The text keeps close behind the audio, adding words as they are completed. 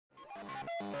Hello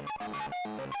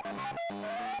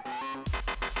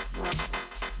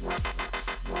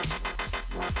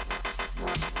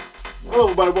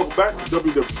everybody, welcome back to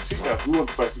WWTF. We want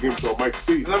to pass the game show. Mike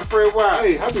C. And I'm Fred Wild.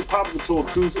 Hey, happy Pop Control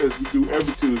Tuesday, as we do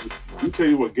every Tuesday. We tell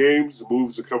you what games and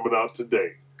movies are coming out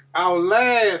today. Our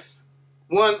last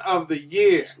one of the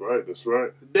year. That's right, that's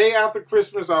right. The day after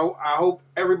Christmas, I hope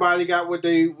everybody got what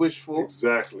they wished for.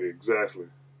 Exactly, exactly.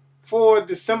 For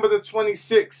December the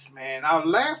 26th, man, our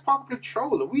last Pop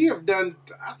Controller. We have done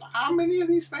how many of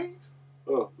these things?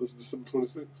 Oh, this is December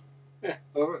 26th? Yeah.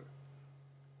 All right.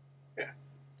 Yeah.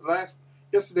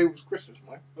 Yesterday was Christmas,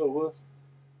 Mike. Oh, it was?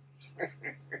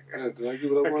 Yeah, did I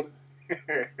give it up on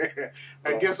it?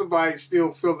 I guess somebody's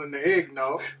still filling the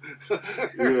eggnog.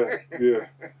 Yeah.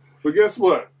 But guess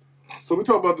what? So we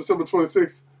talk about December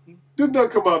 26th. Did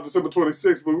not come out December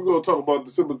 26th, but we're going to talk about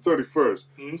December 31st.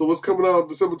 Mm-hmm. So what's coming out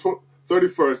December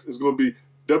 31st is going to be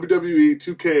WWE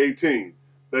 2K18.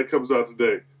 That comes out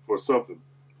today for something.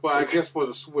 Well, I guess for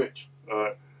the Switch. All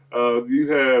right. You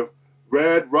have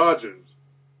Rad Rogers.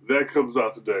 That comes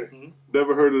out today. Mm-hmm.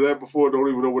 Never heard of that before. Don't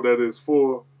even know what that is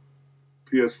for.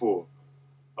 PS4.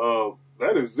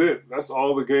 That is it. That's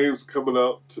all the games coming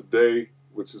out today,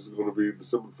 which is going to be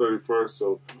December 31st.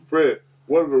 So, Fred,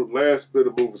 what are the last bit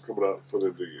of movies coming out for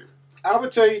the year? I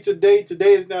would tell you today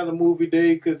is not a movie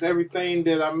day because everything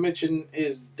that I mentioned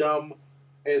is dumb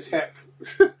as heck.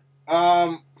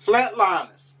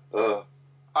 Flatliners. Is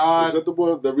that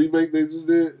the remake they just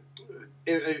did?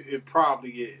 It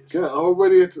probably is. God,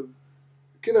 already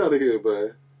get out of here,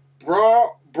 man.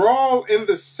 Brawl in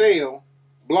the Cell,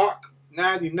 Block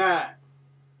 99.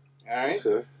 All right.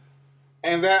 Okay.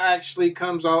 And that actually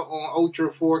comes out on Ultra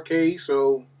 4K,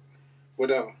 so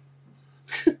whatever.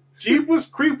 Jeepers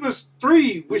Creepers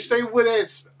 3. I wish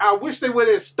they would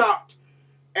have stopped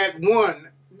at 1.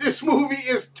 This movie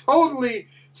is totally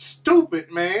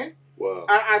stupid, man. Wow.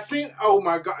 I seen. Oh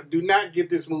my God! Do not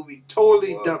get this movie.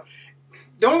 Totally dumb.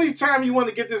 The only time you want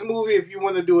to get this movie if you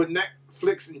want to do a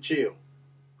Netflix and chill.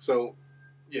 So,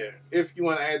 yeah, if you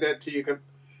want to add that to your,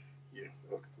 yeah.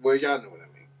 Okay. Well, y'all know what I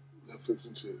mean. Netflix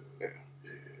and chill. Yeah.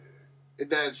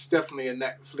 That's definitely a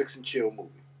Netflix and chill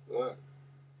movie. All right.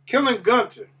 Killing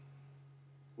Gunter.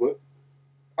 What?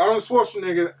 Arnold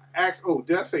Schwarzenegger asks. Oh,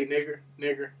 did I say nigger?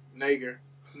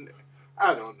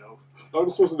 I don't know.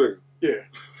 Arnold Schwarzenegger. Yeah.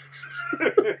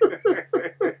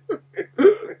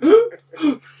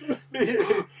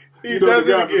 he does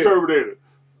it again. Terminator.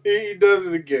 He does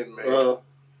it again, man.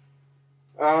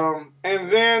 And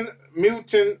then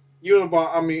Mutant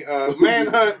Unabomber.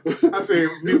 Manhunt. I said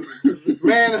Mutant.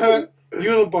 Manhunt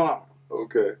Unabomber.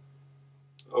 Okay.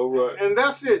 All right. And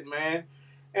that's it, man.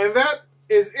 And that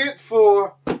is it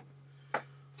for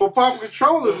Pop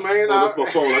Controllers, man. Oh, that's my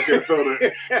phone. I can't throw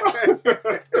that.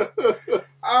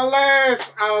 Our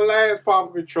last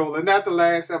Pop Controller. Not the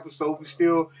last episode. We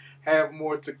still have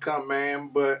more to come,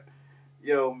 man. But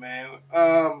yo, man.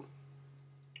 Wow,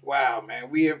 man.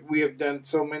 We have done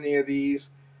so many of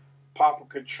these Pop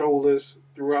Controllers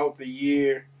throughout the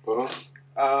year.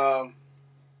 Uh-huh.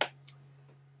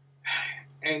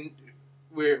 And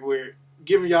we're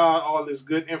giving y'all all this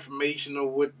good information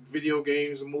on what video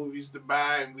games and movies to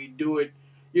buy, and we do it.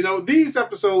 You know, these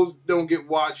episodes don't get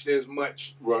watched as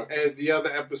much as the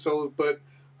other episodes, but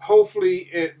hopefully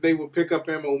they will pick up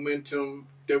in momentum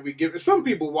that we give. Some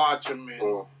people watch them,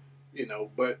 and you know,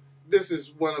 but this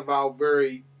is one of our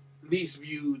very least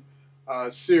viewed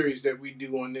series that we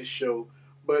do on this show.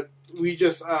 But we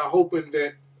just hoping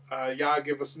that y'all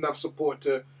give us enough support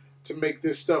to make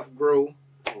this stuff grow.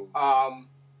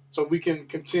 So we can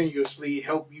continuously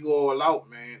help you all out,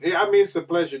 man. I mean, it's a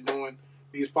pleasure doing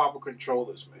these Pop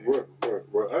Controllers, man.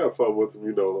 Right. I have fun with them,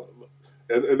 you know,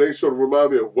 and they sort of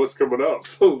remind me of what's coming out.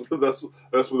 So that's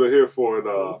what they're here for. And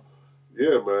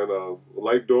yeah, man,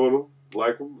 like doing them,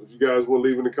 like them. If you guys want to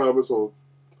leave in the comments on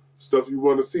stuff you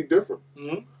want to see different,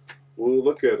 we'll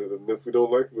look at it. And if we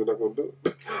don't like it, we're not going to do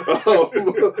it.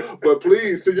 But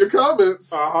please send your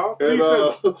comments, and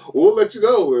we'll let you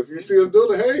know if you see us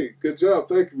doing it. Hey, good job,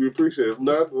 thank you, we appreciate it. If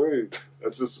not, hey,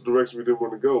 that's just the direction we didn't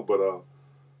want to go. But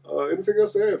anything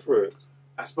else to add, Fred?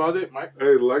 That's about it, Mike.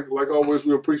 Hey, like always,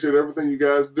 we appreciate everything you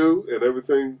guys do and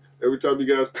everything. Every time you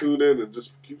guys tune in and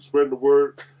just keep spreading the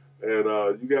word.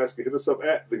 And you guys can hit us up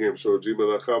at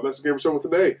thagamersshow@gmail.com. That's the Gamer Show with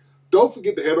an A. Don't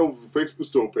forget to head over to the Facebook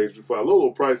store page. We find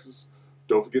low prices.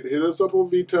 Don't forget to hit us up on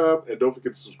vTime, and don't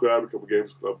forget to subscribe and become a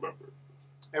Gamers Club member.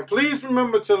 And please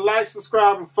remember to like,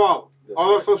 subscribe, and follow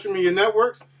all our social media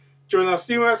networks. Join our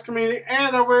SteamOS community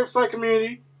and our website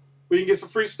community where you can get some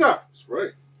free stuff. That's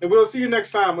right. And we'll see you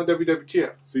next time on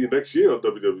WWTF. See you next year on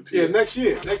WWTF. Yeah, next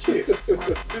year.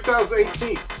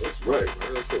 2018. That's right,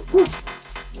 man.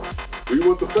 We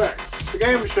want the facts. The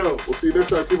Gamer Show. We'll see you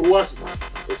next time. Keep watching.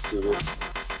 Let's do this.